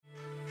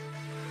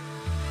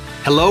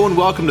Hello and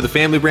welcome to the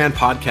Family Brand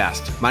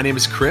Podcast. My name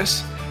is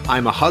Chris.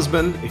 I'm a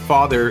husband, a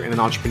father, and an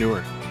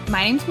entrepreneur.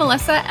 My name's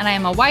Melissa, and I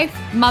am a wife,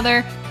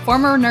 mother,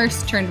 former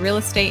nurse turned real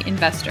estate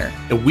investor.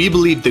 And we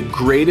believe the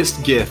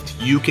greatest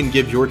gift you can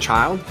give your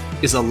child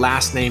is a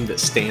last name that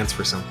stands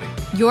for something.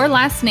 Your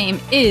last name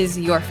is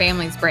your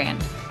family's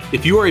brand.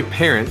 If you are a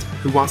parent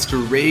who wants to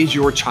raise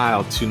your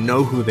child to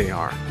know who they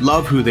are,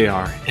 love who they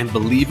are, and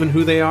believe in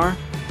who they are,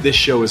 this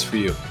show is for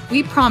you.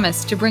 We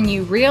promise to bring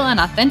you real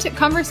and authentic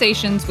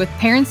conversations with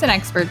parents and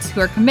experts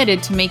who are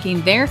committed to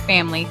making their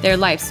family their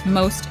life's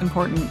most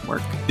important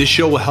work. This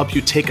show will help you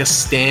take a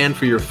stand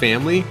for your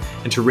family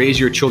and to raise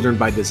your children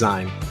by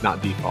design,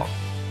 not default.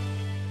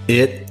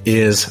 It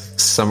is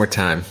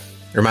summertime.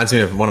 It reminds me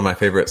of one of my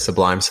favorite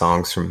Sublime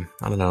songs from,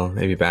 I don't know,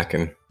 maybe back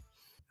in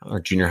our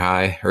junior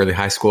high, early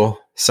high school.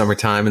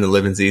 Summertime and the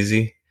living's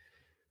easy.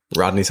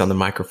 Rodney's on the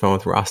microphone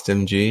with Ross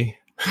MG.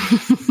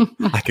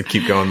 I could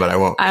keep going, but I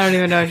won't. I don't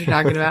even know what you're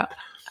talking about.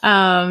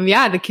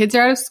 Yeah, the kids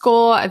are out of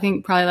school. I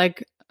think probably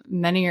like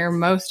many or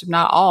most, if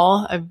not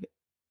all, of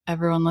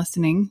everyone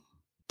listening.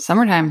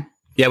 Summertime.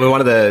 Yeah, we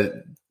wanted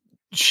to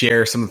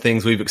share some of the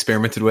things we've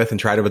experimented with and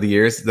tried over the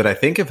years that I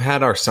think have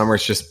had our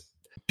summers just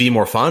be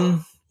more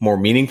fun, more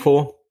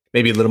meaningful,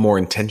 maybe a little more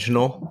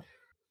intentional.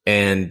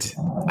 And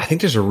I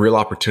think there's a real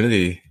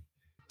opportunity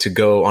to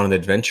go on an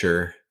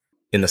adventure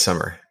in the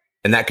summer.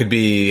 And that could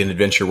be an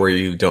adventure where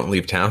you don't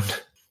leave town.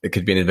 It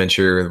could be an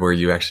adventure where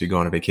you actually go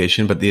on a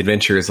vacation, but the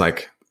adventure is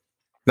like,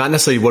 not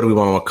necessarily what do we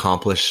want to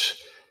accomplish,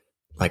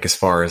 like as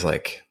far as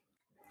like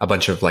a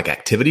bunch of like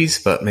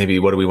activities, but maybe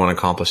what do we want to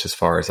accomplish as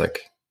far as like,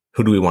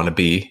 who do we want to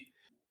be?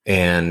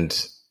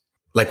 And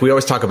like we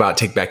always talk about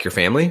take back your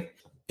family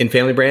in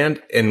Family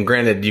Brand. And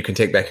granted, you can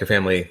take back your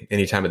family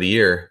any time of the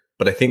year,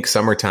 but I think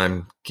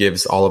summertime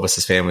gives all of us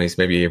as families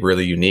maybe a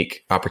really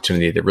unique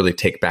opportunity to really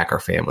take back our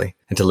family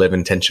and to live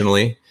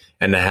intentionally.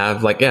 And to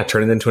have like, yeah,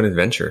 turn it into an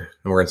adventure.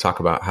 And we're going to talk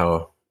about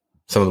how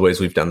some of the ways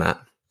we've done that.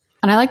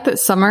 And I like that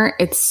summer,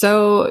 it's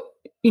so,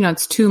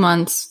 it's 2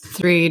 months,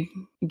 3,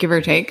 give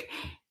or take.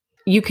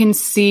 You can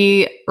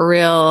see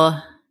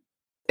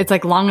it's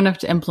like long enough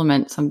to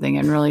implement something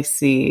and really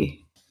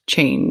see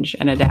change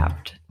and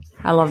adapt.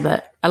 I love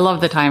that. I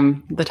love the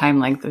time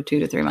length of 2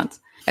 to 3 months.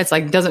 It's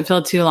like, doesn't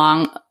feel too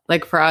long.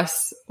 Like for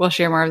us, we'll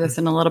share more of this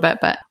in a little bit,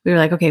 but we were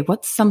like, okay,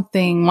 what's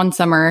something one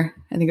summer,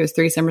 I think it was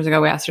 3 summers ago,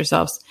 we asked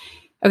ourselves,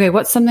 okay,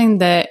 what's something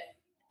that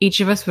each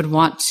of us would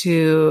want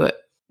to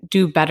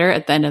do better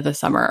at the end of the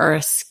summer, or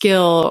a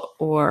skill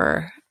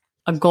or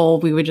a goal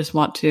we would just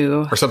want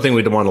to... Or something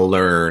we'd want to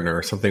learn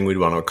or something we'd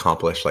want to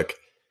accomplish, like,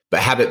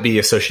 but have it be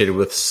associated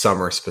with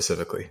summer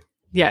specifically.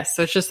 Yes.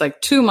 So it's just like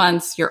 2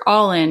 months, you're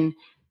all in.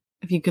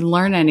 If you could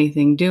learn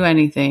anything, do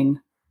anything,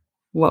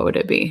 what would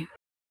it be?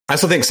 I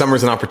also think summer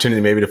is an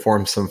opportunity maybe to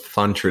form some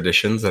fun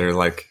traditions that are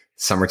like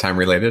summertime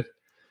related.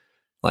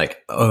 Like,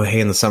 oh,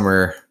 hey, in the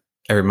summer,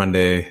 every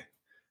Monday...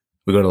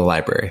 we go to the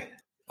library,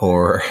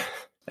 or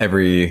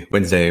every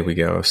Wednesday we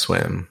go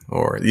swim,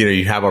 or,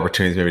 you have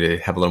opportunities maybe to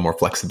have a little more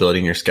flexibility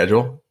in your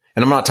schedule.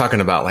 And I'm not talking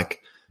about like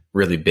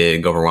really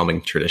big,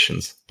 overwhelming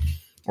traditions,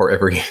 or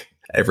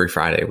every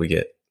Friday we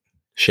get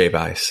shave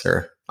ice,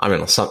 or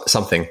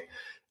something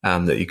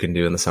that you can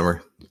do in the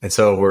summer. And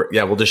so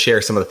we'll just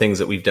share some of the things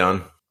that we've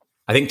done.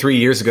 I think 3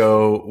 years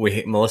ago,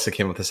 Melissa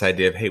came up with this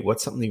idea of, hey,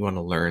 what's something you want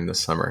to learn this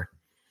summer?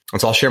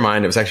 And so I'll share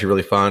mine. It was actually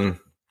really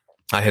fun.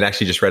 I had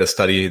actually just read a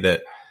study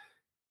that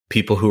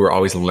people who are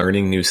always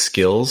learning new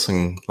skills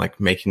and like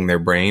making their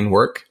brain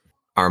work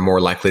are more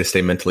likely to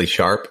stay mentally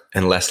sharp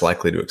and less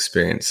likely to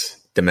experience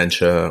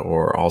dementia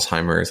or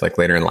Alzheimer's like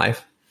later in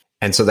life.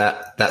 And so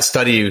that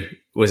study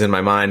was in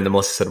my mind, and then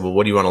Melissa said, well,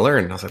 what do you want to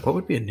learn? And I was like, what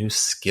would be a new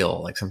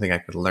skill, like something I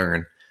could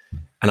learn?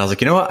 And I was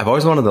like, you know what? I've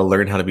always wanted to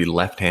learn how to be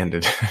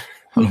left-handed.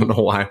 I don't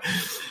know why.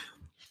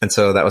 And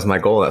so that was my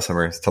goal that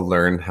summer, is to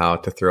learn how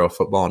to throw a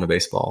football and a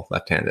baseball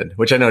left-handed,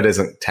 which I know it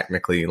isn't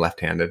technically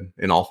left-handed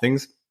in all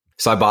things.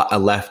 So I bought a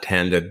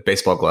left-handed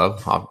baseball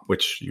glove,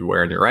 which you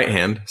wear in your right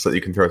hand so that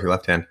you can throw with your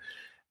left hand.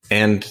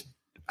 And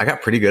I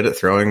got pretty good at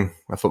throwing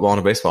a football and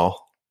a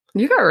baseball.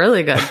 You got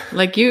really good.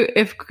 Like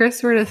if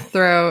Chris were to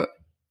throw,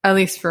 at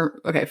least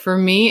for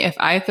me, if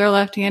I throw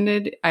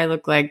left-handed, I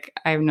look like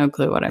I have no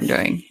clue what I'm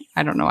doing.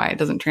 I don't know why it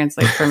doesn't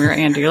translate from your right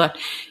hand to your left.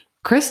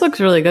 Chris looks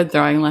really good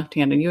throwing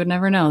left-handed. You would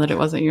never know that it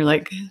wasn't your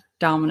like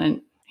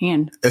dominant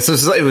hand.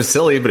 It was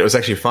silly, but it was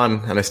actually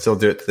fun, and I still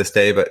do it to this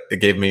day. But it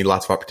gave me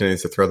lots of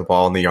opportunities to throw the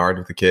ball in the yard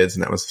with the kids,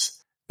 and that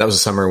was a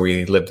summer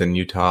we lived in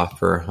Utah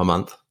for a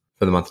month,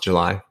 for the month of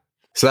July.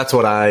 So that's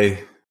what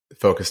I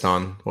focused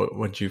on.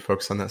 What did you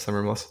focus on that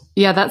summer, Melissa?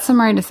 Yeah, that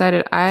summer I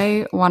decided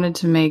I wanted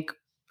to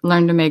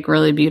learn to make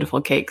really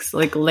beautiful cakes,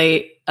 like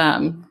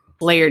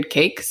layered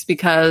cakes,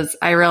 because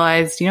I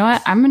realized, you know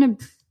what,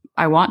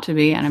 I want to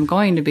be, and I'm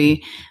going to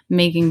be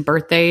making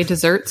birthday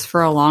desserts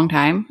for a long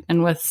time.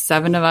 And with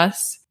 7 of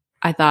us,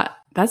 I thought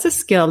that's a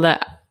skill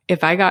that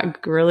if I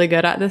got really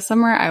good at this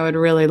summer, I would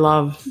really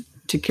love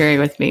to carry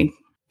with me.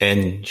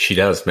 And she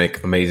does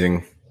make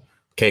amazing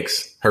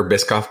cakes. Her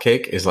Biscoff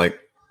cake is like,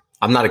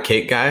 I'm not a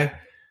cake guy,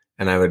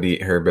 and I would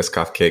eat her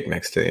Biscoff cake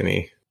next to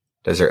any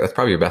dessert. That's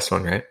probably your best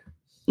one, right?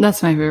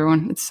 That's my favorite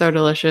one. It's so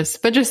delicious.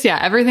 But just, yeah,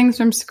 everything's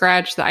from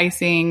scratch. The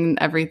icing,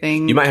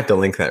 everything. You might have to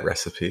link that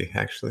recipe,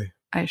 actually.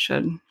 I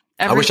should.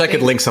 I wish I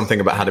could link something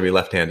about how to be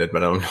left-handed,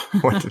 but I don't know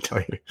what to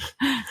tell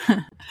you.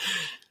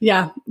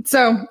 Yeah.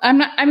 So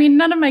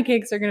none of my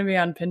cakes are going to be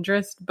on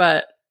Pinterest,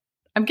 but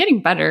I'm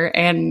getting better.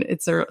 And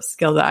it's a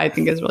skill that I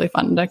think is really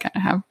fun to kind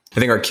of have. I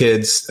think our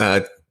kids,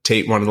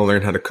 Tate wanted to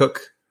learn how to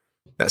cook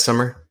that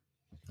summer.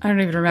 I don't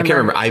even remember. I can't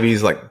remember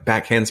Ivy's like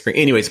backhand spring.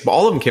 Anyways, but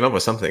all of them came up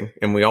with something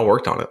and we all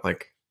worked on it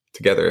like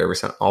together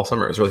all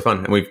summer. It was really fun.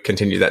 And we've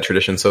continued that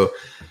tradition. So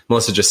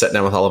Melissa just sat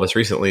down with all of us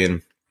recently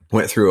and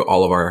went through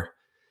all of our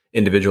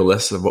individual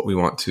lists of what we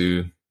want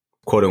to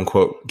quote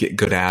unquote get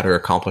good at or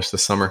accomplish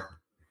this summer.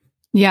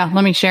 Yeah.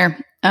 Let me share.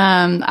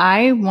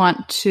 I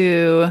want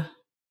to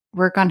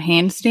work on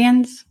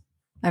handstands.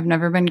 I've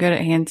never been good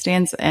at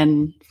handstands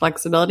and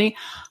flexibility.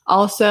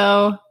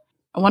 Also,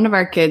 one of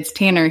our kids,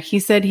 Tanner, he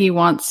said he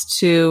wants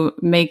to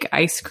make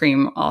ice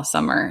cream all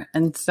summer.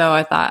 And so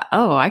I thought,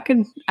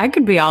 I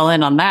could be all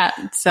in on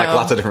that. So like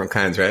lots of different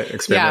kinds, right?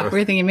 Experiment with.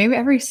 We're thinking maybe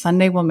every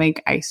Sunday we'll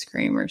make ice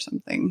cream or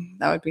something.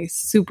 That would be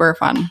super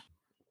fun.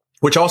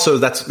 Which also,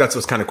 that's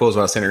what's kind of cool, as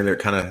I was saying earlier,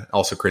 it kind of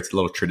also creates a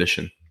little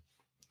tradition.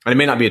 And it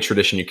may not be a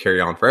tradition you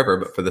carry on forever,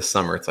 but for this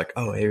summer, it's like,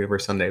 hey, every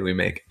Sunday we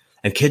make.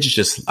 And kids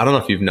just, I don't know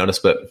if you've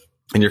noticed, but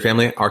in your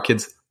family, our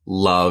kids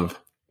love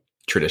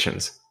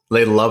traditions.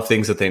 They love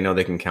things that they know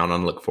they can count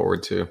on, look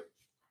forward to.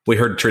 We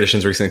heard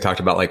traditions recently talked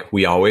about like,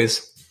 we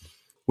always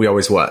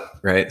what,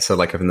 right? So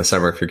like if in the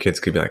summer, if your kids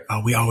could be like,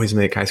 we always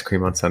make ice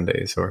cream on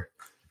Sundays, or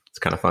it's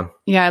kind of fun.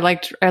 Yeah, I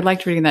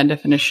liked reading that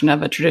definition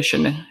of a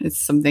tradition. It's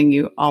something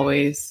you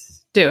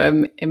always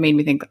do. It made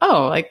me think,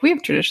 like we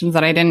have traditions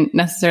that I didn't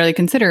necessarily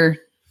consider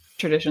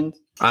traditions.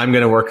 I'm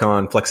going to work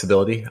on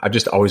flexibility. I've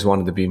just always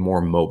wanted to be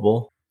more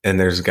mobile. And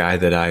there's a guy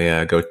that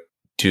I go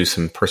do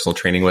some personal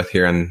training with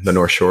here on the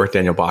North Shore,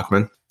 Daniel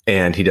Bachman,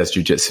 and he does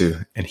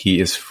jujitsu and he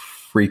is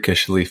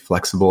freakishly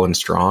flexible and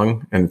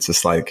strong. And it's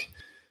just like,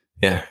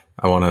 I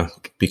want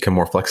to become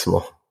more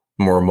flexible,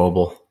 more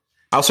mobile.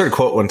 I also heard a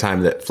quote one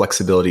time that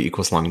flexibility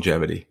equals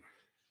longevity,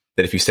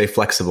 that if you stay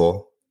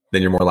flexible,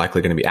 then you're more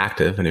likely going to be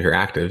active. And if you're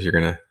active, you're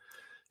going to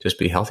just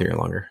be healthier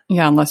longer.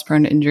 Yeah, and less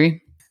prone to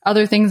injury.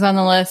 Other things on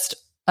the list,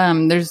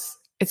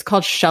 it's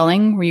called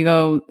shelling, where you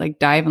go like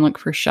dive and look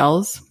for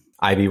shells.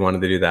 Ivy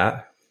wanted to do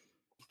that.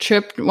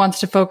 Trip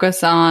wants to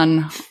focus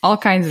on all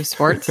kinds of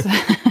sports.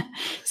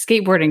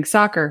 Skateboarding,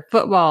 soccer,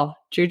 football,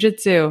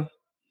 jiu-jitsu.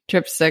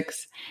 Trip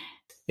 6.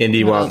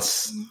 Indy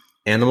wants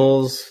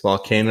animals,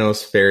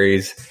 volcanoes,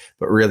 fairies,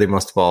 but really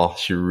most of all,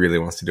 she really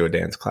wants to do a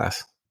dance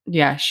class.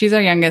 Yeah, she's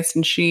our youngest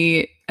and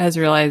she has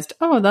realized,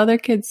 the other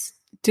kids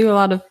do a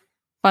lot of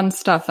fun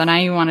stuff and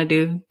I want to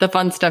do the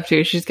fun stuff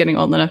too. She's getting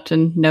old enough to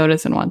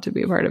notice and want to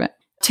be a part of it.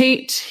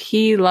 Tate,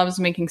 he loves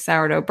making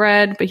sourdough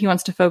bread, but he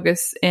wants to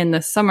focus in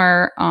the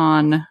summer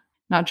on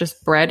not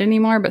just bread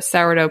anymore, but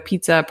sourdough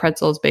pizza,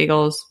 pretzels,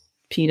 bagels,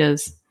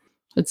 pitas,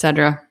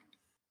 etc.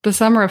 The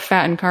summer of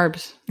fat and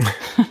carbs.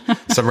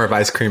 Summer of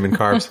ice cream and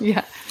carbs.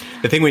 Yeah.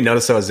 The thing we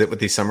notice though is that with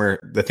these summer,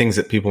 the things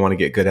that people want to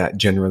get good at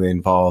generally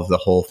involve the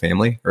whole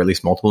family, or at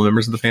least multiple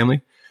members of the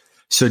family.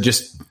 So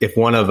just if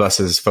one of us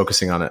is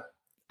focusing on it,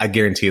 I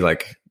guarantee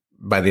like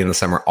by the end of the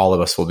summer, all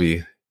of us will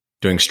be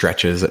doing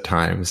stretches at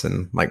times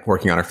and like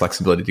working on our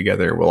flexibility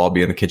together. We'll all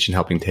be in the kitchen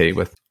helping Tate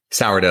with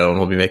sourdough and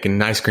we'll be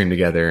making ice cream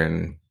together.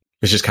 And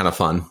it's just kind of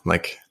fun.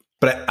 Like,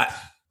 but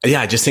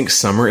I just think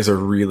summer is a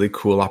really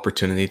cool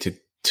opportunity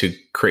to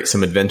create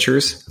some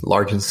adventures,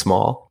 large and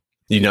small.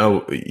 You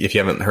know, if you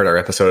haven't heard our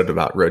episode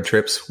about road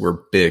trips, we're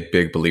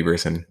big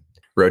believers in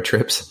road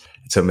trips.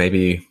 So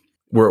maybe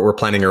we're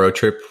planning a road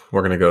trip.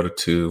 We're going to go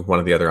to one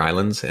of the other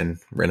islands and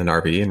rent an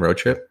RV and road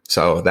trip.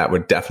 So that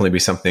would definitely be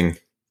something.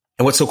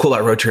 And what's so cool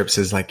about road trips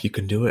is like you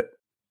can do it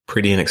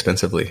pretty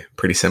inexpensively,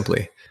 pretty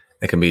simply.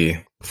 It can be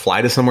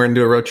fly to somewhere and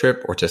do a road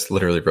trip or just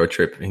literally road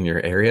trip in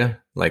your area.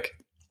 Like,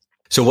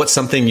 so what's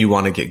something you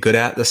want to get good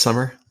at this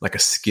summer? Like a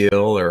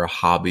skill or a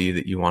hobby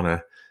that you want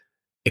to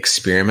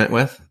experiment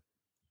with?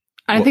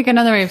 I think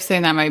another way of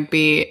saying that might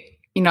be,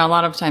 a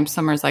lot of times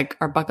summer's like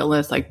our bucket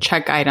list, like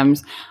check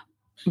items.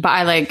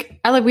 But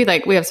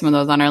we have some of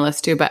those on our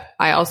list too. But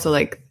I also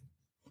like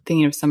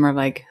thinking of summer of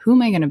like, who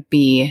am I going to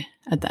be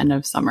at the end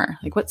of summer?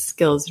 Like what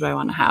skills do I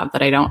want to have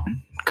that I don't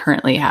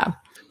currently have?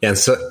 Yeah. And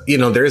so,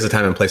 there is a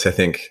time and place, I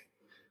think,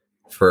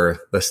 for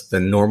the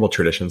normal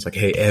traditions. Like,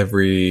 hey,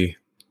 every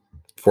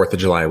 4th of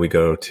July, we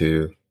go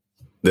to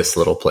this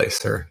little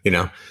place or,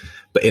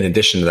 but in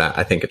addition to that,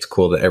 I think it's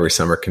cool that every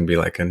summer can be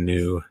like a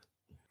new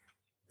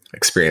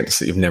experience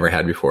that you've never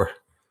had before.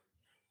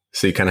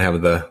 So you kind of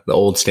have the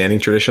old standing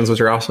traditions, which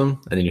are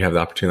awesome. And then you have the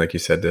opportunity, like you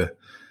said, to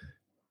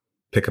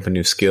pick up a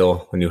new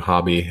skill, a new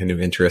hobby, a new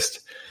interest.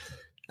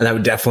 And I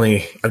would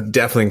definitely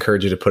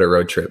encourage you to put a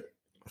road trip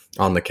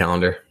on the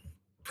calendar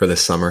for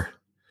this summer.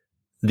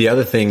 The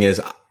other thing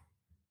is,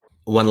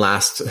 one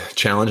last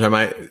challenge I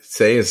might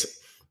say is,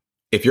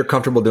 if you're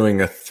comfortable doing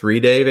a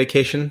 3-day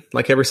vacation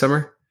like every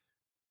summer,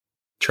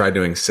 try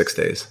doing 6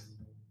 days.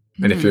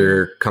 And if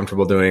you're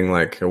comfortable doing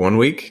like a 1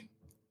 week,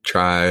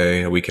 try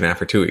a week and a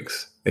half or 2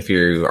 weeks. If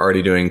you're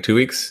already doing 2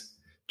 weeks,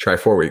 try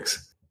 4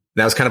 weeks.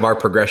 That was kind of our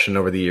progression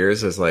over the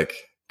years, is like,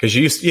 because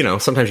you know,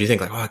 sometimes you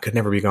think like, oh, I could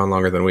never be gone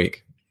longer than a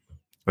week.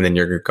 And then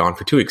you're gone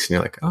for 2 weeks and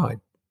you're like, oh,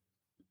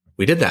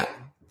 we did that.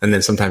 And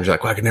then sometimes you're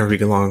like, well, I could never be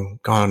gone,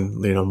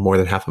 you know, more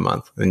than half a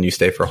month. And you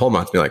stay for a whole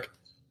month and you're like,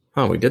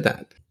 oh, we did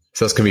that.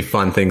 So those can be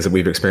fun things that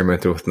we've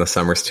experimented with in the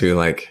summers too,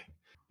 like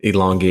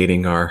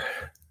elongating our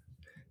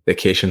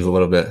vacations a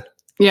little bit.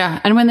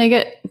 Yeah. And when they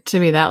get to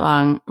be that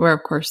long, we're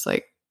of course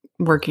like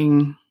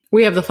working,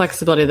 we have the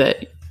flexibility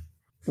that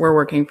we're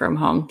working from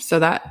home. So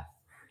that,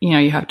 you know,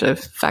 you have to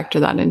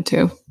factor that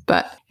into,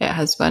 but it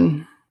has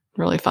been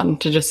really fun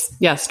to just,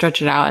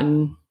 stretch it out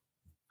and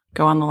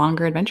go on the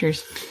longer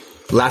adventures.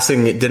 Last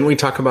thing, didn't we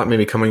talk about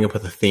maybe coming up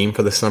with a theme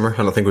for the summer? I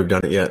don't think we've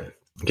done it yet.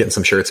 Getting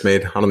some shirts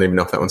made. I don't even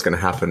know if that one's going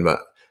to happen, but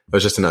it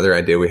was just another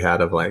idea we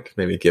had of like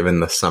maybe giving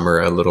the summer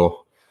a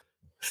little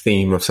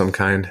theme of some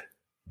kind.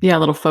 Yeah, a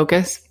little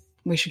focus.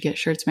 We should get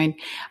shirts made.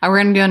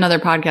 We're going to do another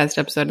podcast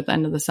episode at the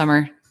end of the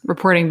summer,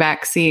 reporting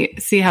back, see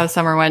how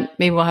summer went.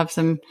 Maybe we'll have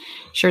some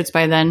shirts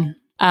by then.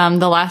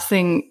 The last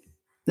thing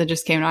that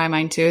just came to my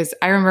mind too is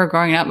I remember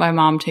growing up, my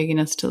mom taking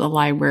us to the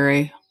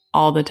library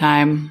all the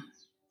time,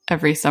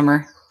 every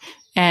summer.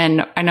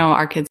 And I know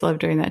our kids love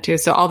doing that too.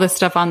 So all this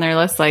stuff on their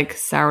list, like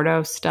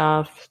sourdough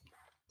stuff,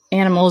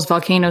 animals,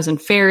 volcanoes,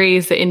 and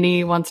fairies that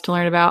Indy wants to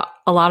learn about,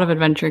 a lot of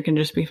adventure can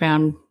just be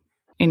found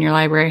in your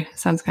library.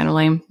 Sounds kind of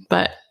lame,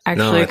 but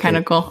actually kind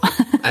of cool.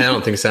 I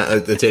don't think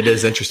so. It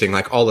is interesting.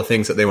 Like all the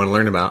things that they want to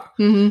learn about,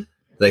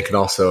 they could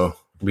also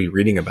be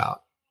reading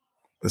about.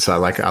 So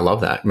I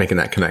love that, making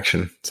that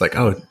connection. It's like,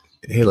 oh,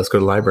 hey, let's go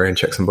to the library and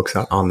check some books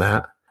out on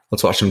that.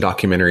 Let's watch some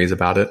documentaries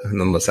about it, and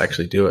then let's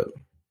actually do it.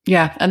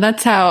 Yeah. And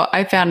that's how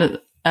I found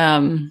it.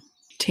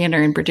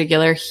 Tanner in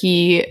particular,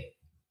 he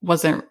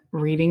wasn't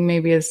reading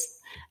maybe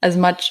as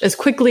much, as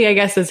quickly, I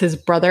guess, as his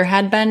brother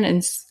had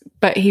been.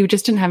 But he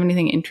just didn't have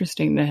anything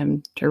interesting to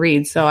him to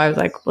read. So I was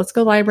like, let's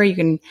go to the library. You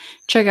can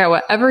check out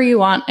whatever you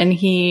want. And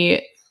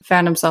he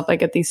found himself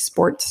like at these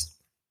sports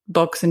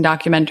books and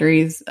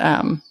documentaries,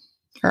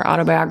 or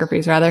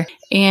autobiographies rather.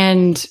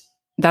 And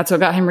that's what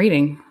got him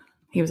reading.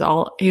 He was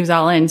all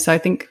in. So I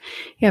think,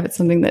 if it's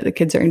something that the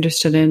kids are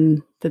interested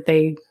in, that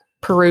they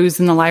peruse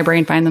in the library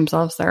and find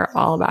themselves, they're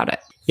all about it.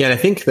 Yeah. And I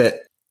think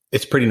that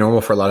it's pretty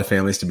normal for a lot of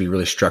families to be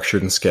really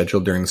structured and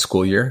scheduled during the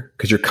school year,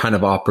 because you're kind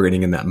of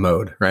operating in that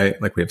mode,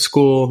 right? Like we have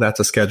school, that's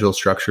a scheduled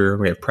structure.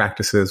 We have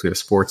practices, we have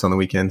sports on the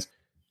weekends.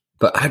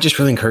 But I just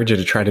really encourage you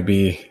to try to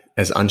be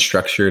as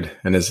unstructured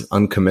and as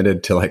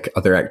uncommitted to like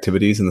other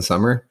activities in the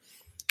summer,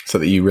 so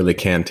that you really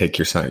can take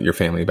your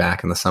family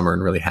back in the summer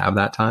and really have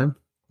that time.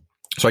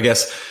 So I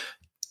guess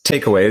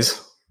takeaways: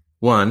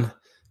 1,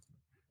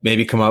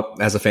 maybe come up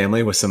as a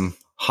family with some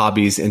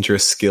hobbies,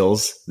 interests,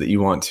 skills that you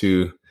want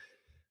to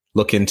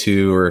look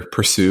into or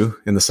pursue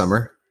in the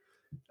summer.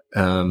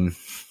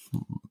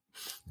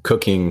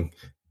 Cooking,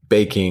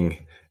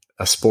 baking,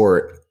 a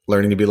sport,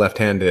 learning to be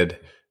left-handed,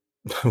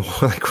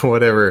 like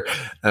whatever,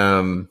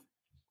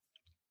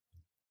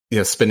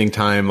 spending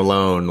time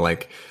alone,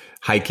 like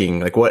hiking,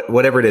 like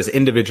whatever it is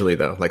individually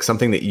though, like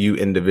something that you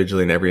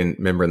individually and every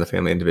member in the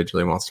family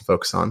individually wants to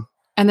focus on.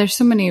 And there's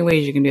so many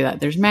ways you can do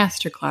that. There's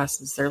master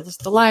classes, there's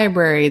the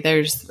library,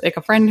 there's like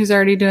a friend who's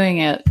already doing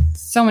it.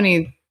 So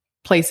many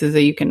places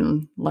that you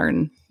can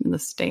learn in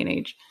this day and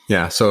age.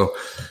 Yeah. So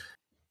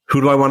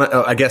who do I want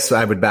to, I guess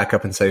I would back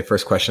up and say,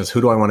 first question is,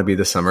 who do I want to be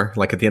this summer?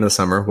 Like at the end of the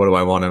summer, what do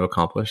I want to have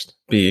accomplished?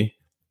 B,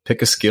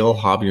 pick a skill,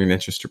 hobby, or an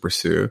interest to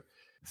pursue.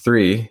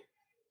 3,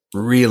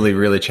 really,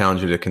 really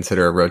challenge you to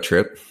consider a road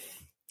trip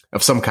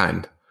of some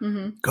kind.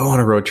 Go on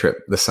a road trip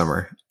this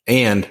summer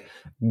and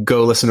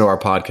go listen to our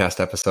podcast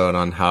episode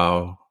on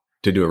how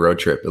to do a road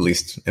trip, at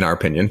least in our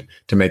opinion,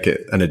 to make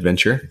it an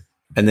adventure.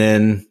 And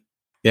then,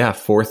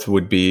 4th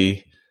would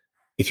be,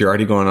 if you're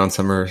already going on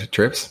summer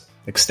trips,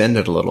 extend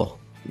it a little,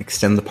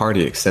 extend the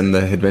party, extend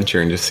the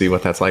adventure, and just see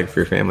what that's like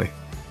for your family.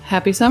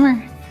 Happy summer.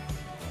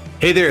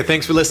 Hey there,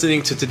 thanks for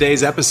listening to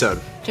today's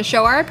episode. To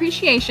show our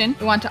appreciation,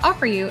 we want to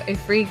offer you a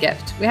free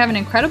gift. We have an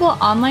incredible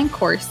online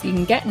course you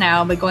can get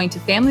now by going to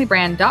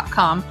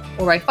familybrand.com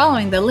or by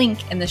following the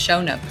link in the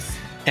show notes.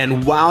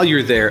 And while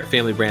you're there at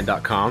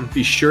familybrand.com,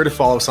 be sure to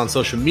follow us on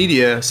social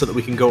media so that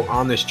we can go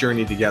on this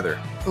journey together.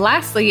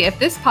 Lastly, if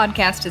this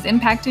podcast has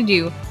impacted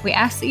you, we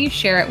ask that you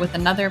share it with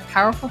another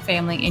powerful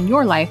family in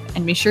your life,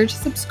 and be sure to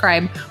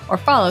subscribe or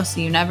follow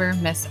so you never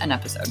miss an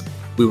episode.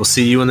 We will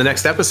see you in the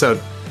next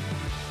episode.